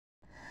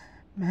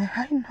May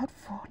I not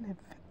fall a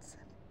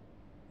victim.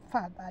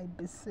 Father, I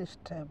beseech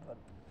heaven.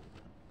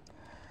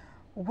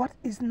 What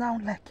is now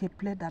like a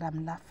play that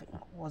I'm laughing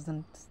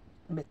wasn't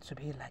meant to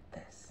be like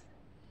this.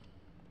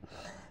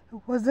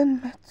 It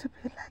wasn't meant to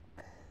be like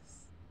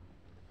this.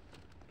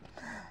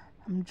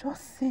 I'm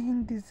just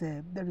saying this,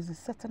 there is a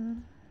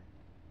certain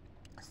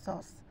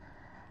sauce.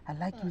 I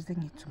like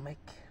using it to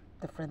make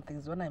different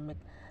things. When I make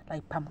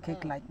like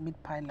pancake, like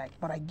meat pie,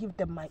 but I give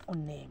them my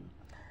own name.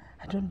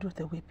 I don't do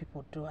the way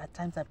people do. At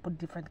times I put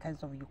different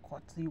kinds of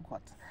yogurt.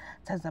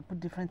 At times I put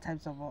different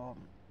types of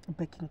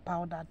baking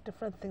powder,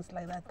 different things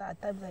like that.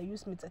 At times I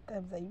use meat, at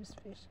times I use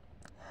fish.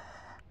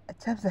 At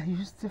times I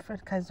use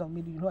different kinds of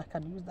meat. You know, I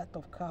can use that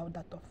of cow,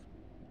 that of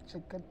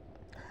chicken,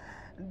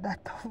 that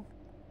of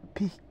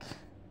pig.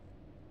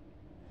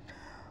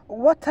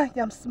 What I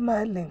am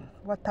smiling,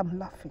 what I'm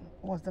laughing,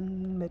 wasn't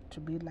meant to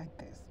be like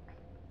this.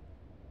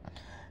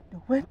 The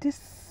way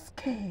this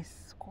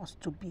case was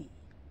to be,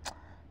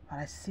 but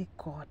I see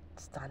God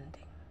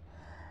standing.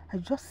 I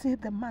just see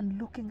the man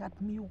looking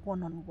at me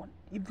one-on-one.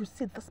 If you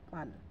see this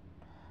man,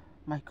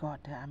 my God,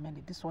 I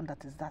mean, this one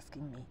that is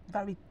asking me,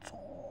 very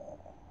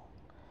tall,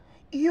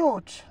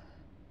 huge.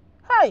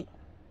 Hi.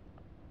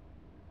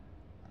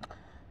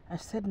 I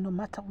said, no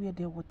matter where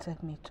they would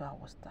take me to, I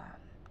will stand.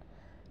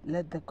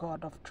 Let the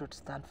God of truth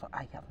stand, for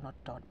I have not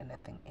done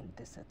anything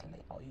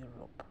indecently, or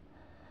Europe,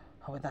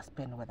 or whether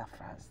Spain, whether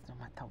France, no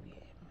matter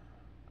where.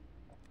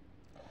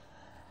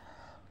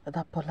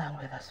 Whether Poland,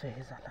 whether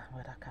Switzerland,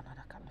 whether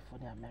Canada,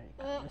 California,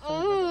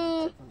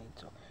 America,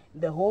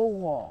 the whole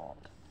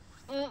world.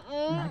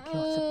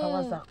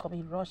 Powers are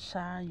coming,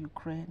 Russia,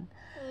 Ukraine.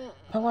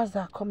 Powers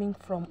are coming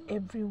from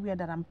everywhere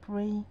that I'm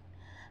praying.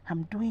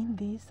 I'm doing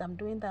this, I'm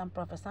doing that, I'm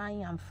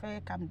prophesying, I'm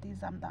fake, I'm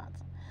this, I'm that.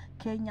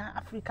 Kenya,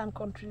 African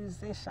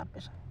countries, Asia.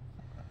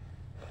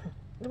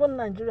 Even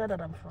Nigeria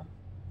that I'm from.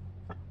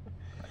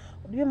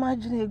 Do you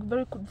imagine a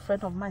very good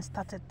friend of mine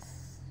started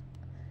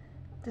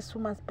this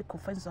woman speak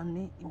offense on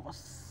me? It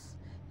was,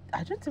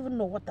 I don't even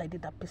know what I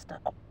did that pissed her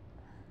up.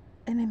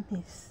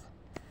 Enemies.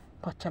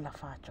 But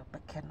Chalafacho,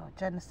 Bekeno,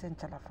 Jensen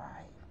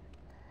Chalafai.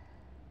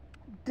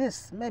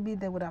 This, maybe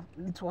they would have,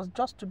 it was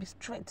just to be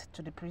straight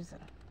to the prison.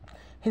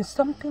 In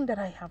something that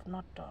I have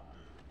not done.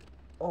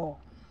 Oh.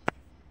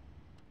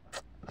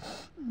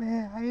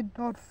 May I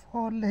not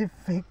fall a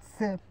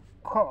victim,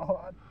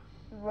 God,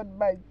 but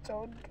my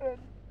children.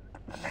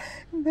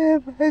 May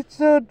my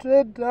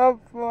children not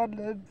fall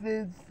a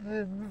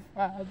victim,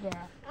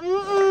 Father.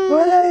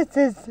 Whether it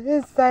is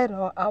inside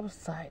or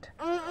outside,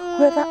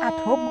 whether at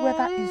home,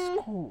 whether in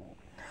school,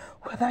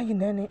 whether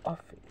in any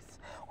office,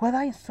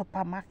 whether in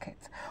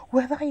supermarket,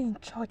 whether in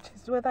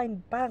churches, whether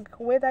in bank,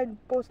 whether in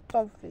post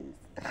office,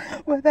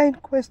 whether in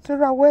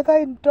questura, whether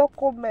in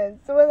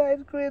documents, whether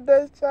in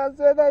credentials,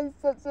 whether in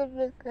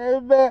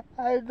certificate, may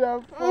I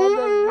not fall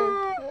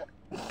a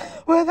victim.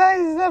 Whether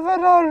in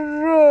several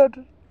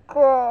road,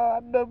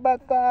 God, no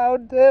matter how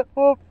they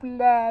will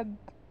plan,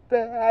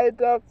 may I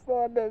not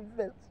fall a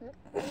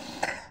victim.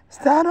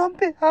 Stand on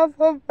behalf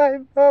of my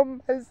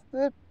mom, my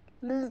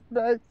siblings,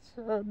 my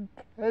children,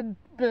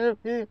 may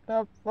we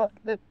not fall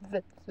a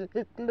victim,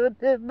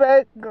 including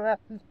my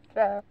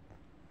grandchild.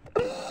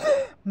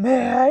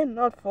 May I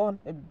not fall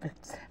a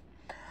victim.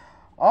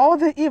 All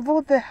the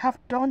evil they have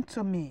done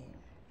to me,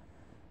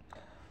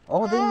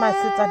 all the my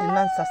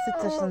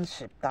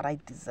citizenship that I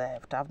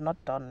deserved, I have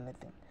not done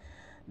anything.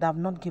 They have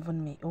not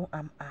given me, who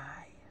am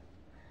I?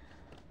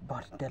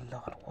 But the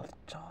Lord will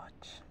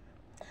judge.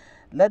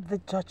 Let the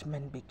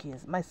judgment begin.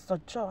 My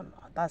sojourn,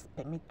 that's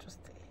permit to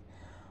stay.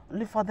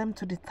 Only for them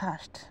to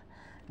detach.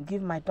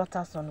 Give my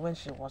daughter son when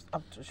she was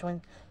up to,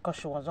 because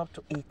she was up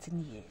to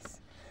 18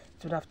 years.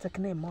 It would have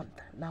taken a month.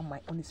 Now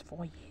my own is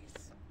 4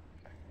 years.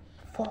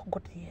 4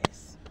 good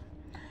years.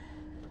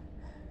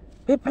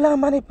 People are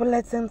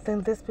manipulating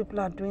things. These people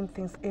are doing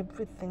things,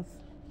 everything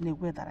in a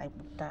way that I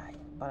would die.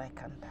 But I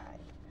can't die.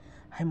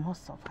 I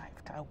must survive.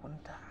 I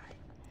won't die.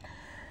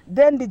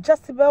 Then the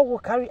Jezebel will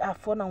carry her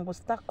phone and will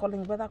start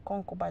calling whether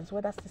concubines,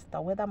 whether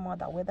sister, whether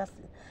mother, whether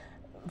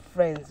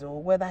friends,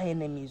 or whether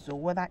enemies, or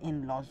whether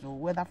in-laws, or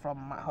whether from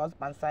my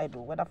husband's side,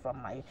 or whether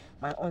from my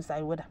own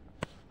side, whether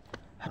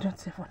I don't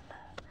even know.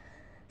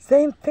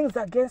 Saying things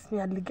against me,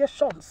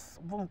 allegations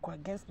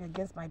against me,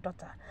 against my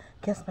daughter,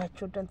 against my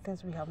children,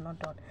 things we have not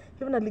done.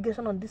 Even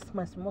allegation on this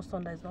my small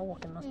son that is not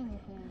working on me.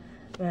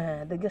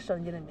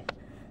 Allegation, you know me,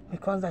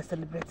 because I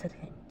celebrated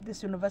him.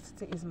 This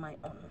university is my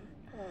own.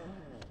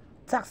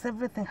 Tax,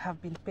 everything have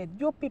been paid.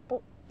 You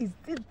people, is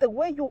this the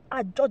way you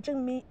are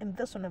judging me in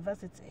this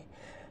university?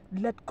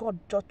 Let God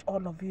judge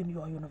all of you in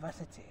your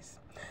universities.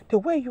 The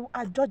way you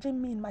are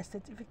judging me in my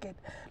certificate,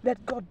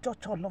 let God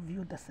judge all of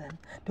you the same.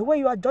 The way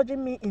you are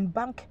judging me in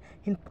banks,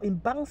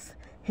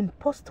 in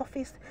post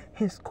office,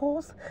 in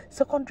schools,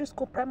 secondary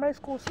school, primary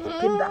schools,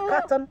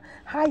 kindergarten,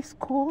 high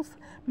schools,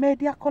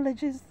 media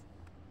colleges,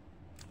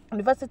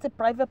 university,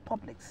 private,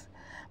 publics.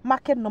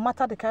 Market, no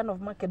matter the kind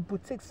of market,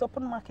 boutiques,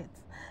 open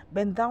markets,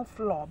 bend down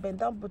floor, bend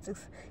down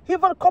boutiques,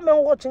 even come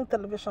and watching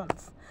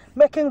televisions,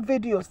 making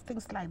videos,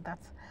 things like that.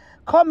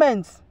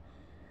 Comments,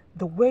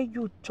 The way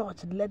you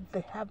judge, let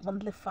the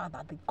Heavenly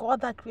Father, the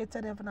God that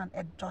created heaven and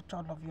earth, judge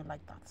all of you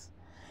like that.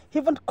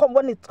 Even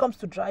when it comes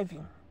to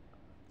driving,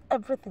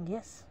 everything,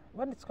 yes.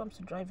 When it comes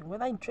to driving,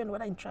 whether in train,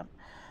 whether in tram,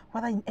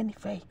 whether in any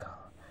vehicle,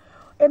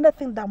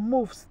 anything that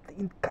moves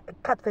in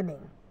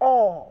catering,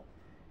 or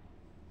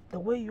the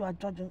way you are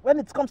judging, when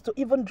it comes to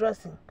even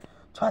dressing,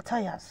 to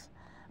attires,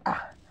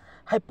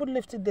 I put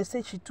lipstick, they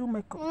say she too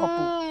make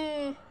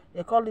up.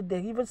 They call it, they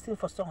even sing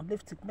for song,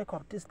 lipstick, make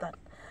up, this, that.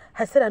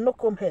 I said, I no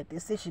comb hair. They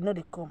say she know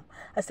they comb.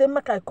 I said,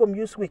 make I comb,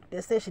 use wig.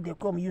 They say she they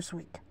comb, use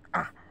wig.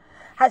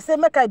 I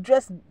said, make I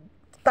dress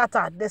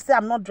tata. They say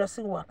I'm not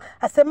dressing well.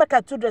 I said, make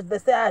I too dress. They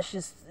say,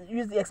 she's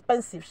using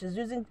expensive. She's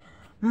using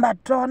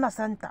Madonna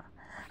Santa.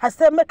 I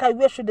said, make I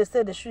wear shoe. They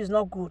say the shoe is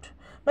not good.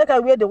 Make I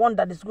wear the one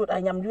that is good. I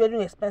am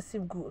wearing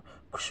expensive good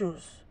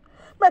shoes.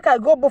 Make I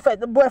go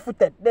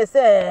barefooted. They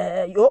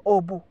say, yo,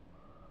 obu.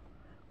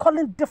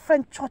 Calling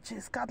different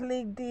churches,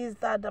 Catholic, this,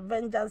 that, the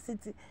Vengeance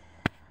City,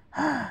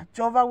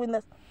 Jehovah's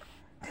Witness.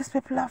 These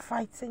people are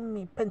fighting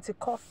me.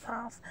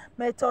 Pentecostals,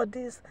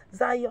 Methodists,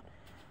 Zion.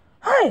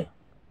 Hey!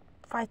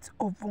 Fight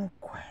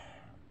Ovunkwe.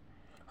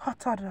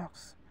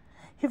 Orthodox.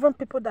 Even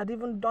people that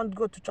even don't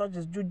go to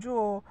churches, Juju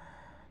or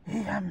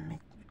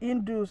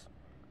Hindus.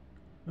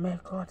 May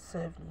God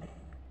save me.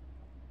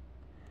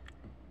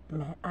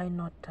 May I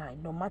not die,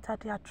 no matter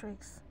their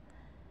tricks.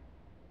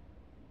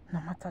 No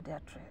matter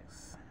their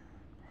tricks.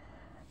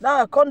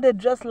 Now I can't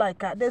dress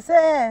like her. They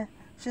say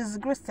she's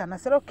Christian. I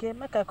said, okay,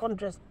 make I can't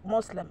dress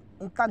Muslim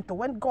in Tanto.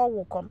 When God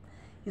will come,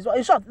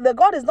 in short, the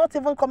God is not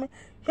even coming.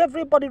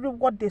 Everybody reap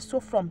what they sow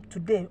from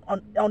today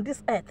on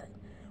this earth.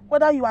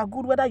 Whether you are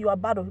good, whether you are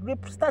bad,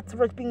 start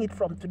reaping it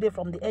from today,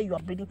 from the air you are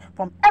breathing,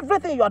 from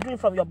everything you are doing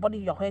from your body,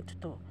 your head to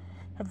toe.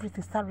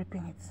 Everything, start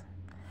reaping it.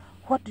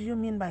 What do you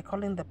mean by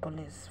calling the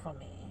police for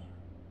me?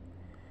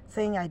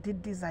 Saying I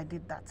did this, I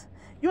did that.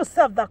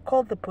 Yourself that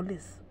called the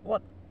police.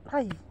 What?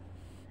 Hi.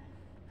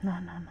 No.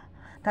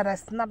 That I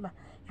snap.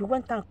 You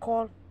went and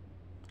called.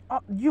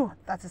 You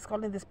that is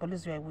calling this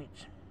police, you are a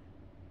witch.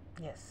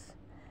 Yes.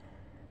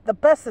 The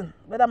person,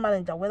 whether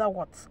manager, whether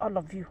what, all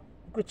of you,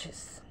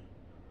 witches.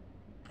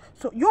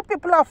 So you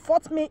people have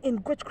fought me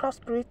in witchcraft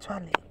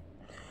spiritually.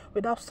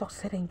 Without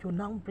succeeding, you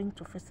now bring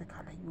to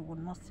physically. You will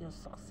not still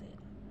succeed.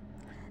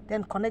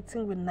 Then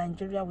connecting with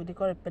Nigeria, with the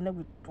correspondent,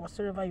 with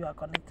whatsoever you are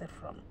connected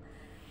from.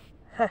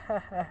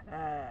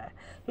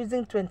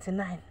 Using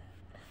 29.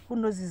 Who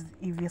knows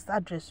if his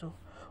address,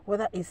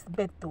 whether it's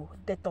birth,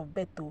 date of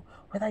birth,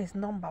 whether it's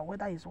number,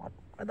 whether it's what,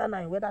 whether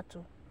nine, whether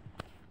to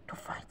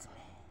fight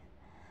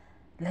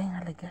me, laying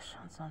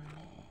allegations on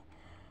me.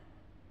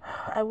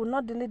 I will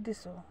not delete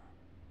this.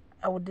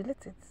 I will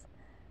delete it.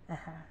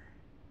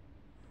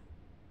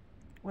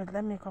 Wait,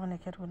 let me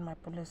communicate with my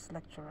police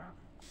lecturer.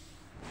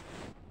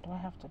 Do I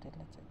have to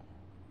delete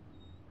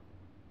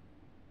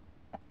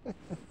it?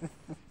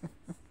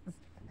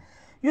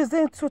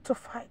 Using two to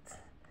fight.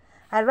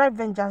 I write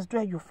vengeance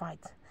where you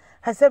fight.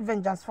 I said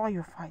vengeance for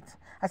you fight.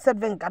 I said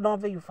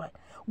vengeance where you fight.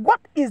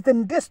 What is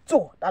in this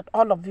two that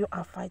all of you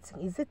are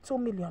fighting? Is it 2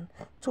 million?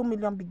 2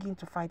 million begin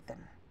to fight them.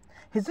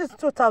 Is it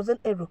 2,000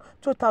 euro?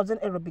 2,000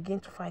 euro begin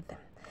to fight them.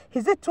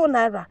 Is it 2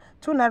 naira?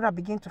 2 naira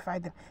begin to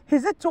fight them.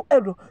 Is it 2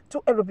 euro?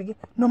 2 euro begin.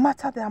 No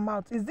matter the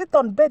amount. Is it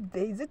on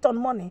birthday? Is it on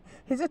money?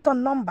 Is it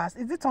on numbers?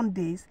 Is it on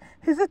days?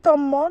 Is it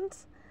on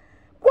months?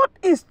 What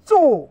is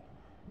 2?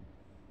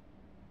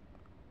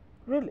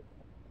 Really?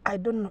 I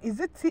don't know. Is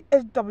it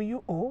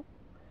THWO?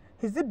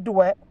 Is it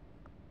DUE?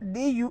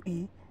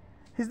 DUE?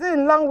 Is it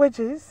in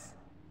languages?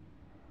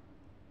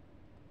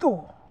 2.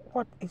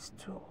 What is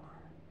 2?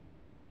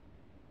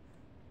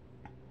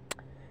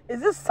 Is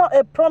this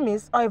a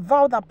promise or a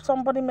vow that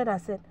somebody made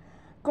and said,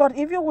 God,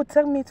 if you would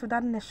take me to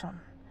that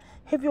nation,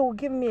 if you will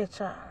give me a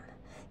child,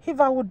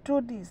 if I would do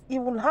this,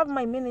 you will have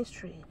my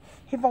ministry.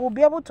 If I will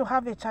be able to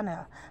have a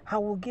channel, I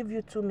will give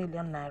you 2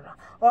 million naira.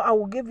 Or I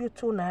will give you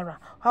 2 naira.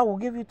 Or I will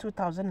give you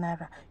 2,000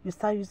 naira. You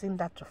start using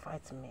that to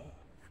fight me.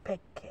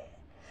 Peke.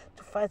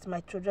 To fight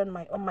my children,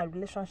 my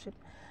relationship,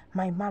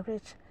 my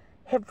marriage,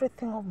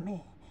 everything of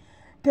me.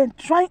 Then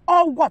try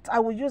all what I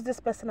will use this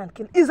person and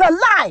kill is a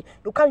lie.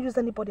 You can't use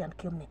anybody and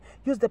kill me.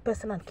 Use the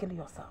person and kill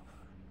yourself.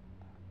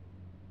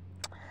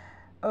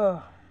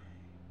 The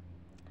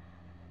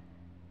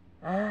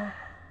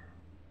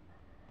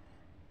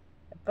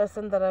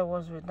person that I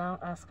was with now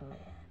asked me,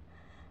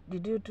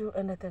 did you do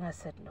anything? I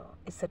said no.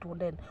 He said, well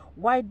then,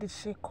 why did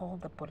she call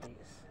the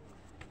police?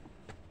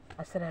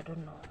 I said, I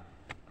don't know.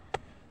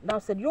 Now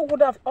said, you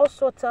would have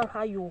also tell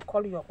her you will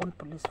call your own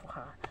police for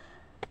her.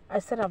 I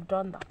said, I've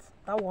done that.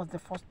 That was the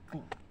first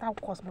thing.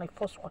 That was my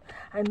first one.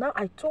 And now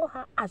I told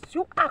her, as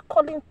you are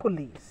calling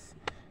police,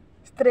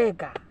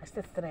 Strega, I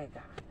said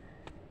Strega,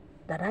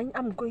 that I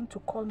am going to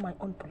call my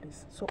own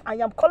police. So I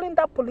am calling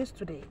that police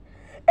today.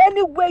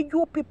 Anywhere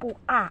you people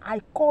are, I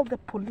call the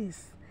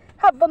police.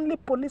 Heavenly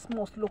police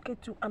must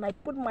locate you. And I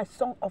put my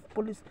song of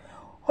police,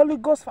 Holy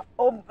Ghost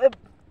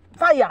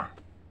fire.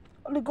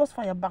 Holy Ghost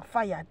fire,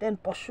 backfire, then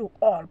pursue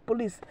all.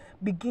 Police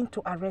begin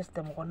to arrest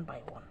them one by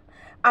one.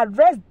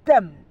 Arrest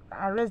them.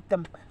 Arrest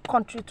them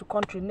country to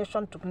country,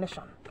 nation to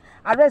nation.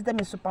 Arrest them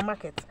in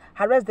supermarkets.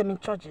 Arrest them in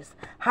churches.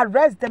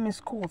 Arrest them in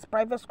schools,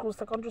 private schools,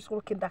 secondary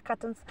school,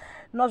 kindergartens,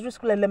 nursery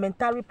school,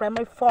 elementary,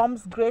 primary,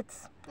 forms,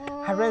 grades.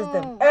 Arrest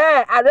them.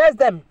 Arrest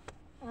them.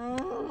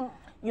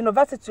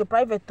 University or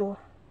private too.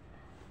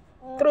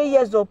 3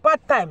 years old,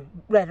 part-time.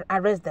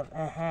 Arrest them.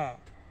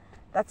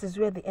 That is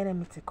where the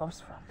enmity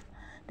comes from.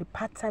 The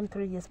part-time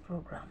 3 years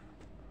program.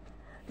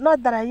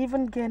 Not that I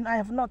even gain. I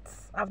have not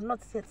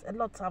yet. A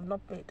lot have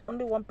not paid.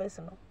 Only one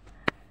person.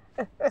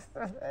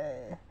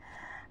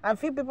 And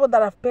few people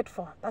that I've paid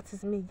for. That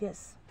is me,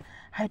 yes.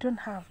 I don't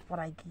have what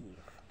I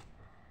give.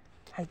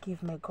 I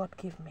give, may God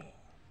give me.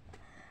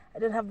 I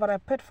don't have what I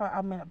paid for.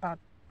 I mean about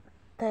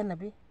 10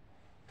 maybe.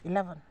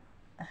 11.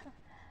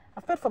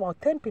 I've paid for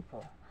about 10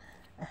 people.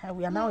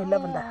 We are now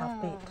 11 that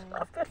have paid.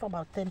 I've paid for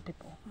about 10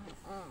 people.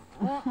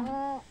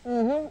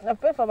 I've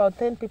paid for about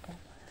 10 people.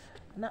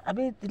 Now I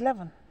mean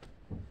 11.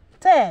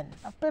 10.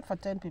 I've paid for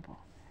 10 people.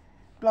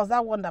 Plus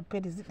that one that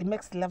paid, it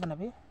makes 11 a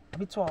bit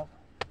 12.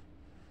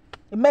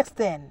 It makes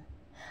 10.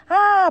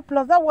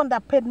 Plus that one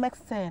that paid makes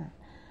 10.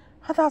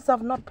 Others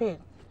have not paid.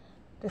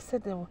 They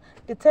said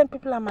the 10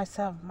 people are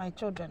myself, my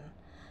children,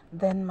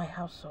 then my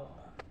household.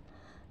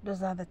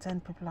 Those are the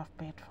 10 people I've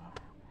paid for.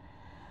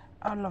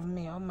 All of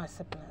me, all my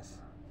siblings.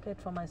 Paid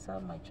for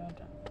myself, my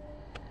children.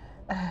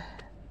 I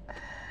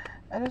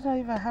don't know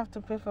if I have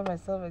to pay for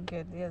myself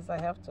again. Yes,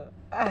 I have to.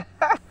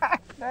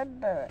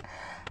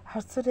 I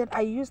studied.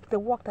 I used the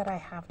work that I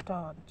have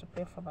done to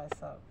pay for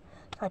myself.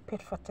 So I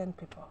paid for 10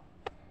 people,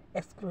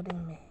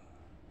 excluding me.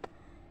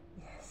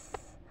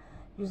 Yes.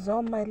 Use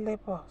all my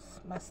labors,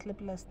 my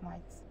sleepless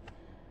nights.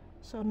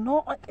 So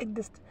no,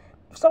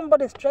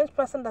 somebody, strange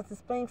person that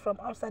is paying from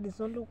outside is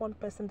only one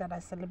person that I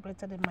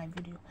celebrated in my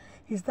video.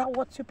 Is that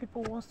what you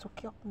people want to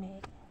kill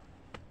me?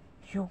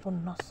 You will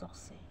not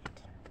succeed.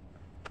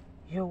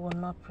 You will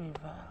not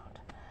prevail.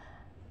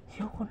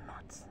 You will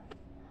not.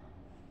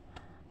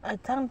 I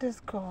thank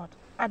this God.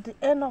 At the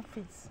end of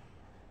it,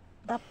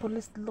 that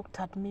police looked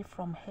at me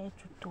from head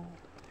to toe.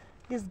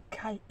 This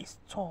guy is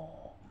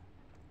tall,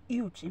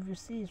 huge. If you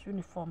see his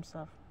uniform,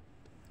 sir,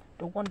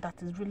 the one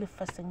that is really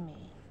facing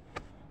me,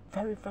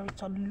 very, very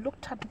tall,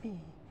 looked at me.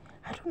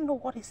 I don't know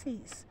what he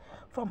sees.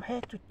 From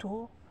head to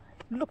toe,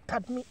 looked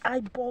at me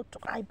eyeball to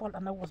eyeball,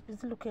 and I was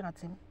busy looking at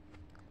him.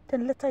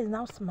 Then later he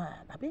now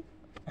smiled, Abi.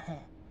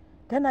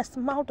 Then I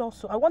smiled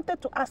also. I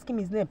wanted to ask him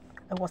his name.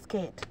 I was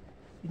scared.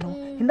 You know,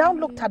 he now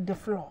looked at the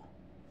floor.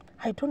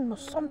 I don't know,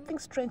 something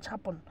strange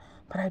happened,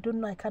 but I don't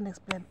know, I can't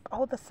explain.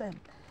 All the same,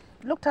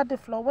 looked at the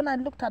floor. When I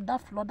looked at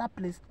that floor, that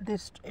place,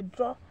 there's a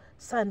draw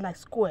sign like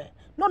square.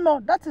 No,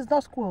 that is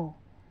not square.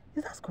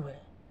 Is that square?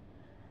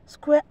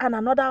 Square and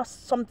another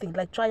something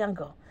like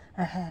triangle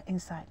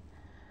inside.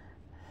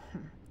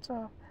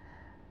 So,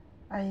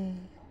 I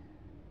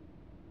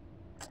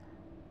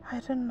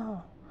don't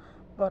know,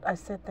 but I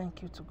said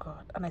thank you to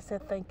God, and I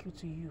said thank you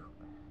to you.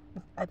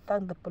 I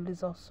thank the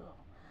police also.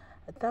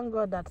 I thank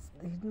God that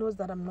he knows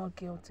that I'm not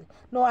guilty.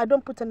 No, I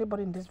don't put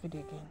anybody in this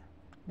video again.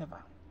 Never.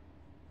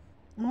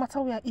 No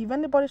matter where, if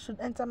anybody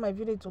should enter my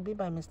video, it will be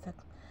by mistake.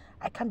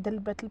 I can't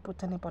deliberately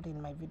put anybody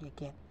in my video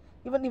again.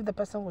 Even if the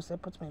person will say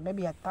put me,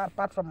 maybe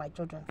apart from my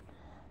children,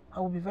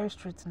 I will be very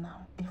straight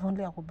now. If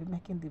only I will be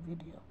making the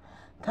video.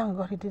 Thank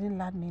God he didn't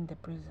land me in the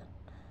prison.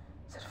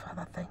 I said,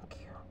 Father, thank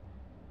you.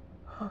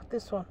 Oh,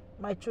 this one,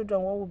 my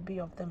children, what will be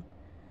of them?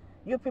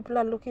 You people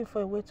are looking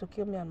for a way to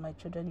kill me and my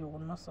children. You will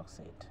not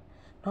succeed.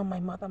 Not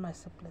my mother, my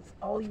siblings.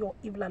 All your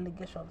evil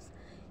allegations.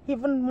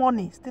 Even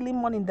money,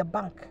 stealing money in the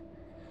bank.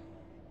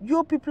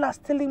 You people are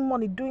stealing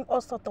money, doing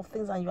all sorts of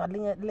things, and you are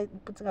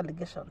putting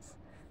allegations.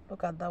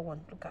 Look at that one.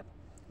 Look at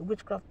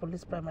Witchcraft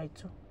Police Primary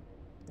 2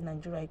 in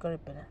Nigeria. He got a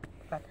penny.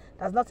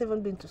 That's not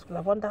even been to school.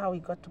 I wonder how he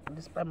got to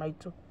Police Primary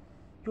 2.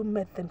 You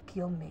made them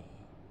kill me.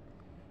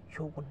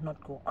 You will not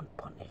go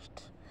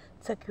unpunished.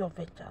 Take your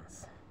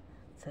vengeance.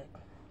 Take.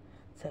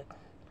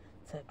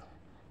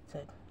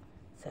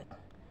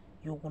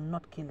 You will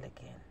not kill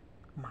again.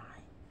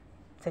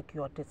 Take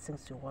your dead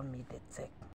since you want me dead. Take.